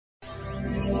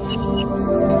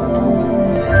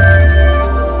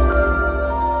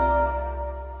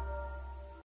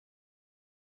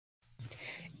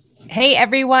Hey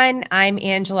everyone, I'm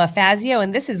Angela Fazio,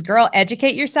 and this is Girl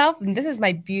Educate Yourself, and this is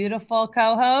my beautiful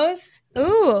co-host.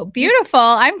 Ooh, beautiful.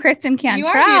 I'm Kristen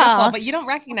Cantrell. You are beautiful, but you don't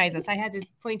recognize us. I had to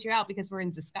point you out because we're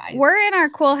in disguise. We're in our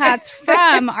cool hats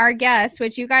from our guest,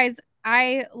 which you guys,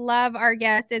 I love our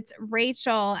guest. It's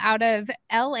Rachel out of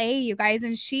LA, you guys,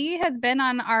 and she has been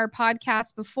on our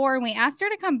podcast before, and we asked her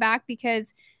to come back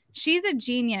because she's a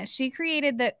genius. She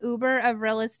created the Uber of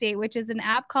real estate, which is an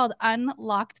app called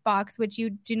Unlocked Box, which you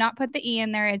do not put the E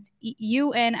in there. It's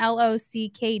UNLOCKD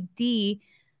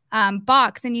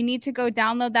box. And you need to go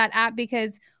download that app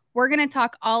because we're going to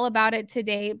talk all about it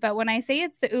today. But when I say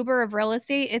it's the Uber of real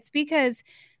estate, it's because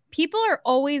people are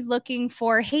always looking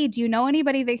for, hey, do you know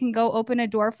anybody that can go open a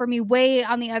door for me way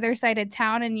on the other side of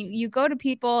town? And you go to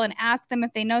people and ask them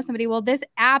if they know somebody. Well, this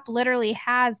app literally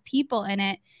has people in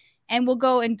it. And we'll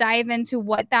go and dive into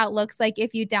what that looks like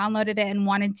if you downloaded it and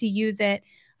wanted to use it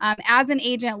as an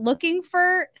agent looking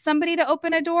for somebody to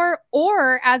open a door,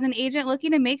 or as an agent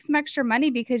looking to make some extra money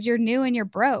because you're new and you're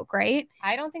broke, right?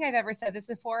 I don't think I've ever said this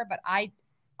before, but I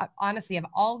honestly, of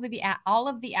all of the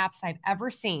apps I've ever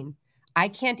seen, I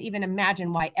can't even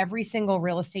imagine why every single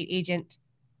real estate agent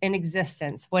in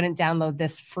existence wouldn't download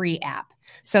this free app.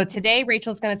 So today,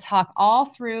 Rachel's going to talk all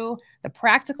through the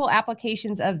practical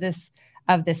applications of this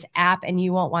app, and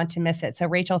you won't want to miss it. So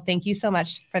Rachel, thank you so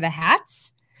much for the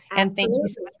hats. Absolutely. And thank you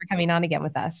so much for coming on again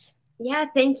with us. Yeah,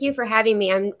 thank you for having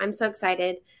me. I'm so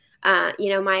excited.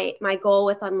 My goal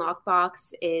with Unlocked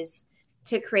Box is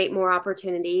to create more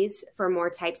opportunities for more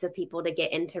types of people to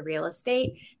get into real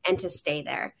estate and to stay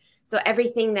there. So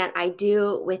everything that I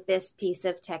do with this piece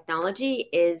of technology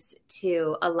is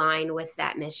to align with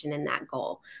that mission and that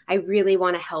goal. I really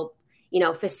want to help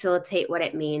facilitate what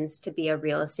it means to be a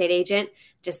real estate agent,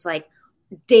 just like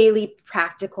daily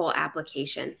practical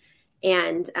application.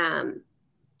 And,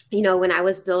 when I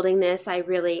was building this, I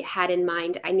really had in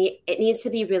mind, it needs to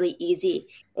be really easy.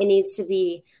 It needs to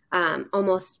be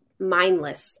almost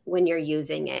mindless when you're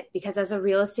using it, because as a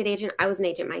real estate agent, I was an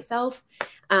agent myself.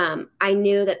 I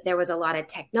knew that there was a lot of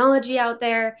technology out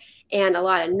there and a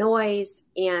lot of noise,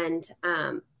 and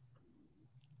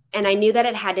I knew that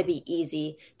it had to be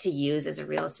easy to use as a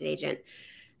real estate agent.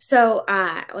 So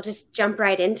I'll just jump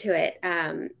right into it.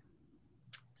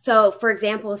 So for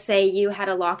example, say you had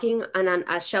a locking on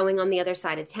a showing on the other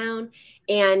side of town,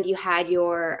 and you had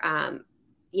your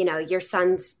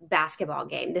son's basketball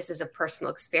game. This is a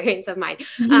personal experience of mine,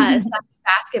 son's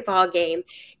basketball game.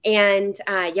 And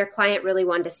your client really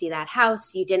wanted to see that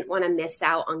house. You didn't want to miss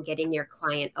out on getting your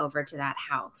client over to that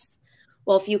house.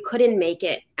 Well, if you couldn't make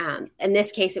it, in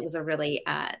this case, it was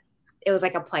it was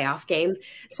like a playoff game.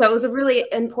 So it was a really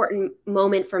important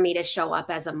moment for me to show up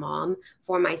as a mom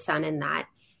for my son in that.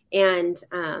 And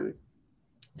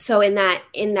so in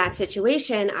that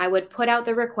situation, I would put out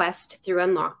the request through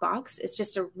Unlocked Box. It's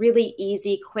just a really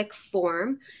easy, quick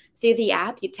form through the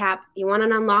app. You tap, you want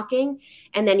an unlocking,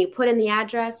 and then you put in the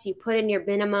address, you put in your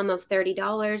minimum of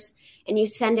 $30, and you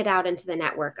send it out into the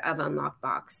network of Unlocked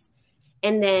Box.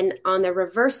 And then on the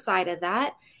reverse side of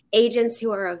that, agents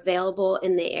who are available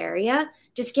in the area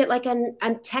just get like a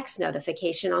text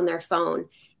notification on their phone,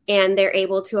 and they're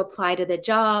able to apply to the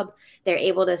job. They're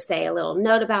able to say a little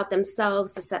note about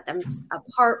themselves to set them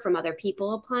apart from other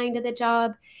people applying to the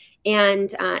job.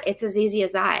 And it's as easy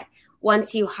as that.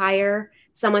 Once you hire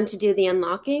someone to do the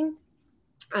unlocking,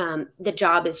 the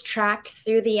job is tracked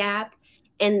through the app.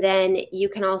 And then you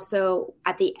can also,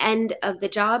 at the end of the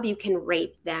job, you can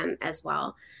rate them as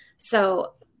well.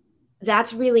 So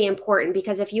that's really important,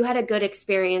 because if you had a good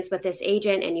experience with this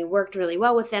agent and you worked really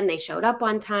well with them, they showed up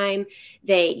on time,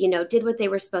 they, did what they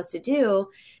were supposed to do,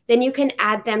 then you can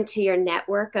add them to your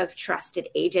network of trusted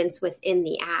agents within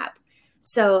the app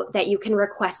so that you can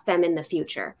request them in the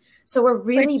future. So we're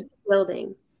really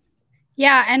building.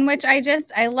 Yeah. And which I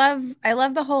love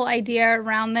the whole idea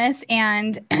around this.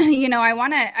 And,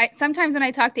 sometimes when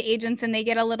I talk to agents and they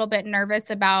get a little bit nervous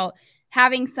about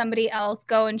having somebody else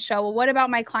go and show, well, what about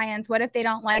my clients? What if they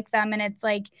don't like them? And it's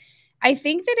like, I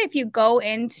think that if you go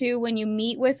into, when you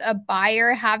meet with a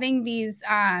buyer, having these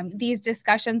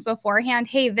discussions beforehand,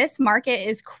 hey, this market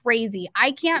is crazy.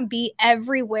 I can't be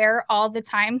everywhere all the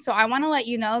time. So I want to let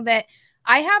you know that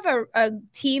I have a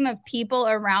team of people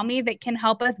around me that can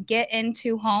help us get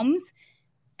into homes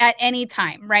at any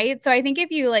time, right? So I think if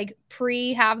you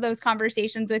have those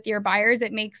conversations with your buyers,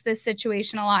 it makes this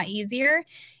situation a lot easier.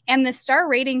 And the star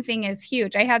rating thing is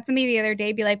huge. I had somebody the other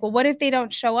day be like, well, what if they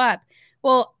don't show up?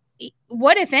 Well,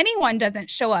 what if anyone doesn't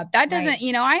show up? That doesn't,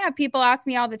 you know, I have people ask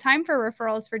me all the time for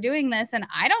referrals for doing this, and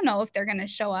I don't know if they're going to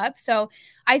show up. So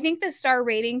I think the star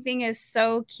rating thing is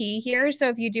so key here. So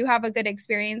if you do have a good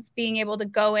experience, being able to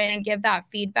go in and give that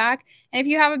feedback. And if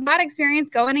you have a bad experience,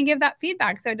 go in and give that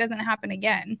feedback so it doesn't happen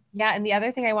again. Yeah. And the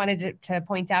other thing I wanted to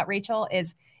point out, Rachel,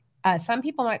 is some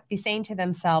people might be saying to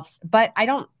themselves, but I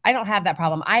don't have that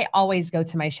problem. I always go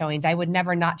to my showings. I would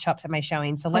never not show up to my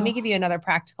showings. So let me give you another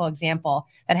practical example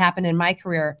that happened in my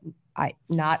career.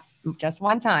 Not just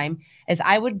one time, is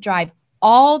I would drive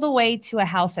all the way to a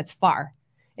house that's far.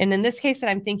 And in this case that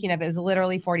I'm thinking of, it was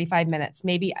literally 45 minutes,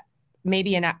 maybe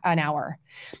an hour.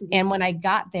 And when I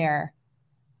got there,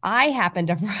 I happened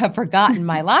to have forgotten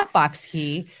my lockbox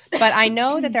key, but I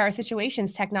know that there are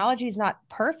situations, technology is not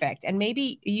perfect. And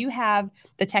maybe you have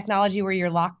the technology where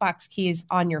your lockbox key is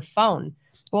on your phone.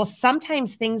 Well,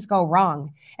 sometimes things go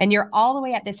wrong and you're all the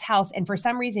way at this house, and for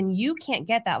some reason you can't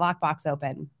get that lockbox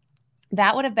open.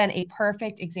 That would have been a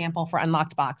perfect example for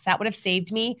Unlocked Box. That would have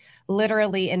saved me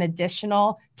literally an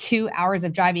additional 2 hours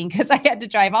of driving, because I had to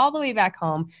drive all the way back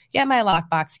home, get my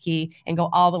lockbox key, and go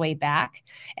all the way back.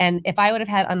 And if I would have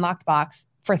had Unlocked Box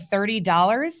for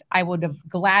 $30, I would have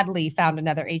gladly found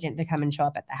another agent to come and show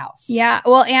up at the house. Yeah.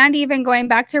 Well, and even going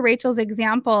back to Rachel's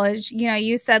example, is, you know,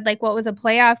 you said like, what was a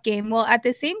playoff game? Well, at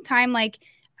the same time, like,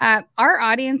 our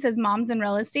audience is moms in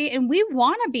real estate, and we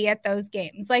want to be at those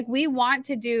games. Like, we want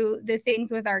to do the things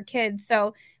with our kids.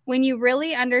 So when you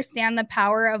really understand the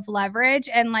power of leverage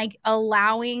and like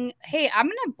allowing, hey, I'm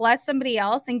going to bless somebody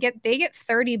else and they get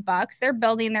 $30, they're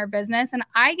building their business, and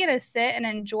I get to sit and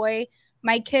enjoy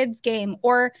my kids' game,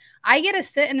 or I get to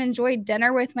sit and enjoy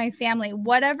dinner with my family,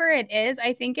 whatever it is.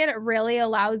 I think it really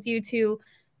allows you to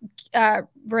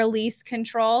release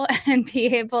control and be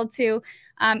able to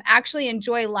actually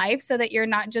enjoy life, so that you're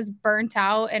not just burnt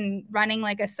out and running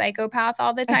like a psychopath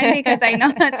all the time, because I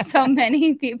know that's so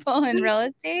many people in real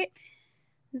estate.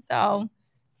 So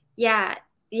yeah,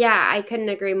 I couldn't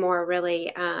agree more,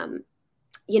 really.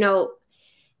 You know,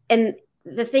 and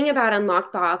the thing about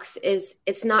Unlocked Box is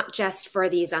it's not just for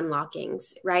these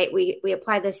unlockings, right? We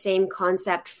apply the same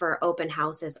concept for open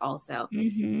houses also.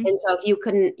 Mm-hmm. And so if you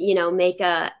couldn't, you know,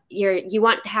 you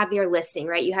want to have your listing,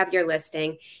 right? You have your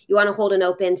listing, you want to hold an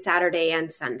open Saturday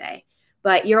and Sunday,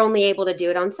 but you're only able to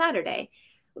do it on Saturday.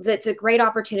 That's a great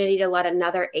opportunity to let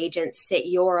another agent sit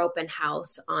your open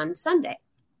house on Sunday.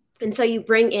 And so you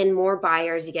bring in more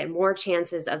buyers, you get more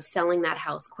chances of selling that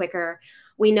house quicker.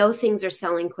 We know things are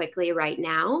selling quickly right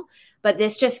now, but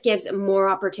this just gives more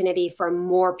opportunity for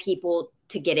more people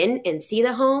to get in and see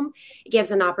the home. It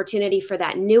gives an opportunity for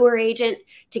that newer agent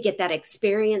to get that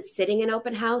experience sitting in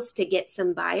open house, to get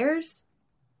some buyers,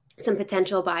 some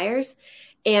potential buyers.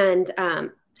 And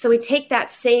so we take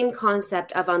that same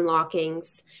concept of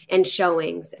unlockings and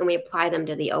showings, and we apply them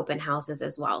to the open houses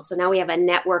as well. So now we have a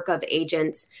network of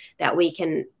agents that we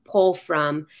can pull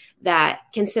from that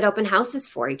can sit open houses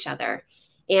for each other.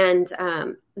 And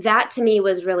that to me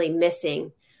was really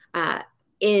missing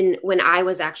when I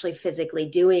was actually physically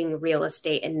doing real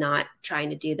estate and not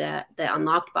trying to do the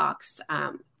Unlocked Box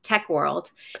tech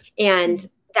world. And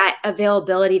that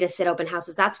availability to sit open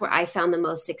houses, that's where I found the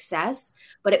most success.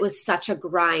 But it was such a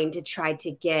grind to try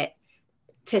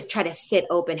to sit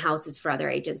open houses for other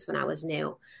agents when I was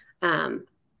new.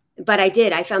 But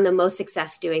I found the most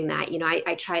success doing that. You know,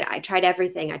 I tried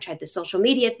everything. I tried the social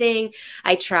media thing.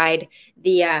 I tried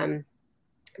the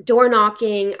door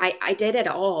knocking. I did it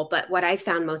all. But what I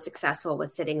found most successful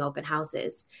was sitting open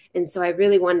houses. And so I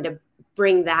really wanted to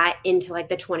bring that into like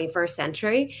the 21st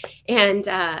century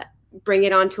and bring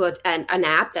it onto an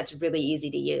app that's really easy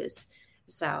to use.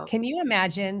 So can you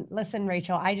imagine? Listen,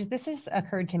 Rachel, this has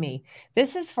occurred to me.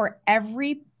 This is for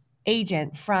every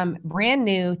agent from brand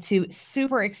new to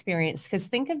super experienced. Because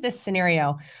think of this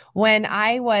scenario. When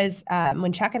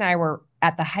Chuck and I were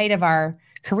at the height of our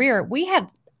career, we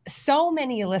had so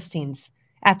many listings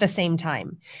at the same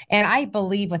time. And I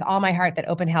believe with all my heart that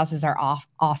open houses are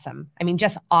awesome. I mean,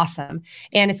 just awesome.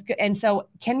 And it's good. And so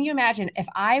can you imagine if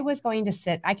I was going to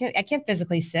sit, I can't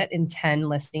physically sit in 10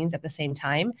 listings at the same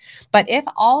time. But if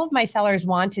all of my sellers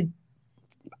wanted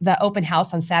the open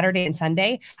house on Saturday and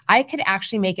Sunday, I could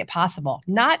actually make it possible.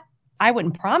 I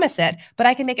wouldn't promise it, but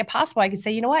I can make it possible. I could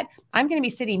say, you know what? I'm going to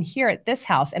be sitting here at this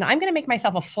house, and I'm going to make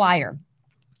myself a flyer.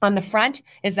 On the front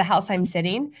is the house I'm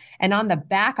sitting, and on the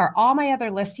back are all my other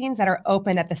listings that are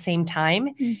open at the same time.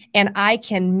 And I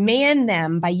can man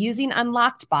them by using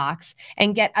Unlocked Box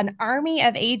and get an army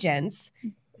of agents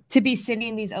to be sitting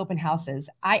in these open houses.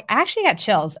 I actually got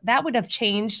chills. That would have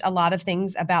changed a lot of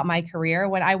things about my career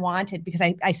when I wanted, because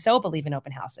I so believe in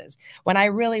open houses, when I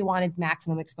really wanted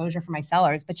maximum exposure for my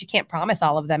sellers, but you can't promise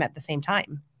all of them at the same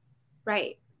time.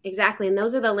 Right. Exactly. And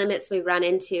those are the limits we run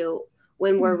into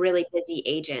when we're really busy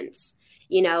agents,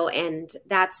 and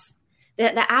that's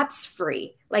the app's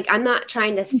free. Like, I'm not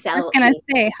trying to sell. I was going to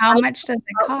say, how much does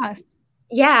it cost?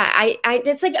 Yeah. I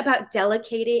it's like about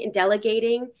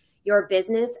delegating your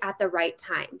business at the right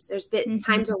times. There's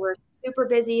times where we're super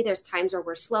busy. There's times where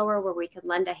we're slower, where we could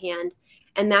lend a hand.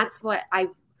 And that's what I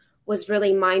was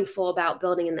really mindful about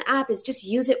building in the app, is just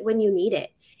use it when you need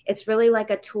it. It's really like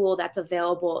a tool that's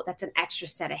available. That's an extra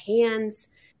set of hands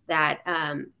that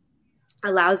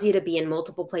allows you to be in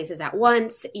multiple places at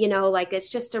once. Like, it's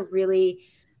just a really,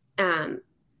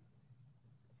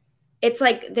 it's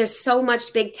like there's so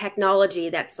much big technology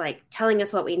that's like telling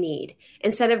us what we need,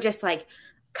 instead of just like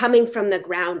coming from the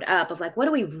ground up of like, what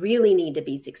do we really need to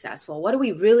be successful? What do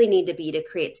we really need to be to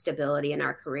create stability in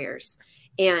our careers?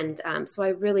 And so I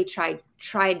really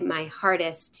tried my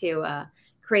hardest to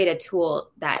create a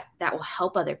tool that will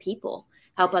help other people,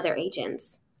 help other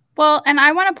agents. Well, and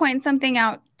I want to point something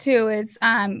out too, is,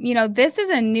 this is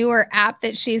a newer app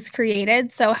that she's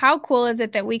created. So how cool is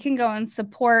it that we can go and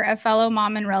support a fellow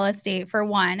mom in real estate, for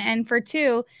one, and for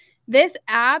two, this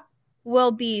app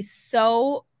will be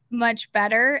so much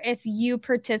better if you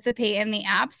participate in the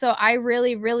app. So I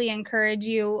really, really encourage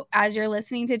you, as you're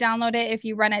listening, to download it. If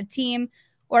you run a team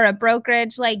or a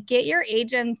brokerage, like, get your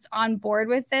agents on board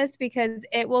with this, because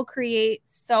it will create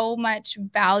so much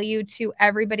value to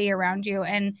everybody around you.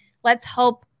 And let's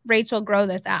help Rachel grow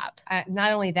this app.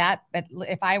 Not only that, but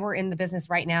if I were in the business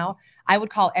right now, I would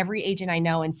call every agent I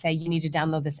know and say, you need to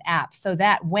download this app, so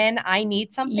that when I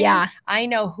need something, I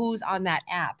know who's on that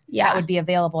app that would be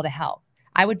available to help.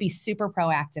 I would be super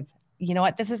proactive. You know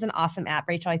what? This is an awesome app,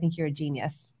 Rachel. I think you're a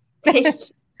genius.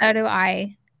 So do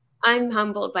I. I'm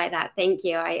humbled by that. Thank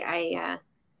you. I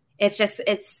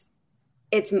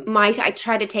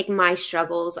try to take my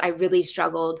struggles. I really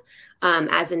struggled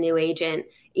as a new agent,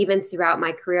 even throughout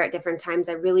my career at different times.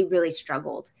 I really, really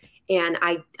struggled. And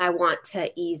I want to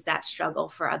ease that struggle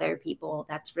for other people.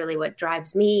 That's really what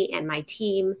drives me and my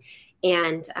team.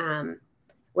 And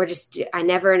I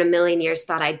never in a million years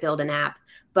thought I'd build an app,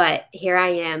 but here I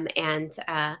am. And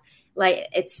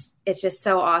it's just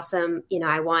so awesome.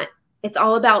 It's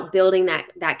all about building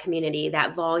that community,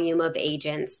 that volume of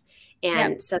agents.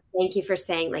 And so thank you for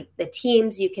saying, like, the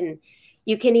teams, you can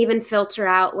even filter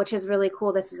out, which is really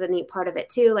cool. This is a neat part of it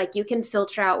too. Like, you can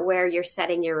filter out where you're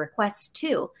setting your requests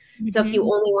to. So if you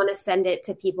only want to send it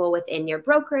to people within your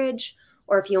brokerage,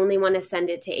 or if you only want to send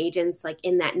it to agents like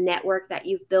in that network that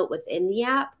you've built within the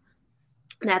app,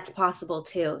 that's possible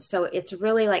too. So it's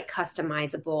really like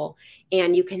customizable,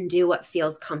 and you can do what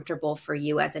feels comfortable for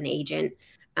you as an agent.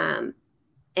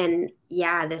 And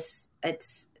yeah,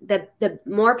 it's the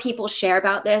more people share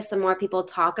about this, the more people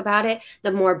talk about it,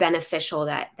 the more beneficial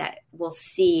that we'll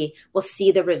see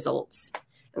the results,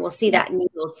 and we'll see that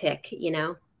needle tick,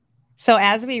 So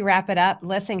as we wrap it up,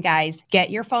 listen, guys, get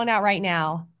your phone out right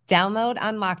now, download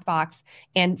Unlocked Box,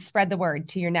 and spread the word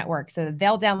to your network so that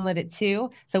they'll download it too,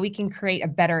 so we can create a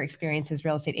better experience as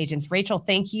real estate agents. Rachel,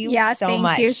 thank you so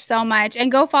much. Thank you so much.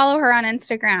 And go follow her on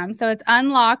Instagram. So it's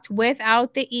Unlocked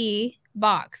without the E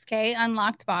box. Okay.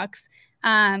 Unlocked Box.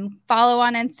 Follow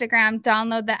on Instagram,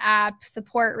 download the app,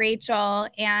 support Rachel.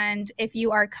 And if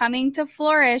you are coming to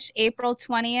Flourish April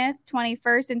 20th,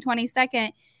 21st, and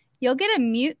 22nd, you'll get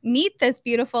to meet this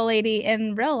beautiful lady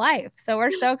in real life. So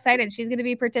we're so excited. She's going to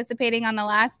be participating on the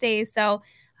last day. So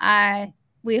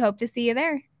we hope to see you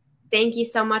there. Thank you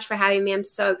so much for having me. I'm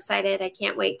so excited. I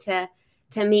can't wait to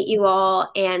meet you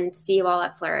all and see you all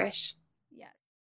at Flourish.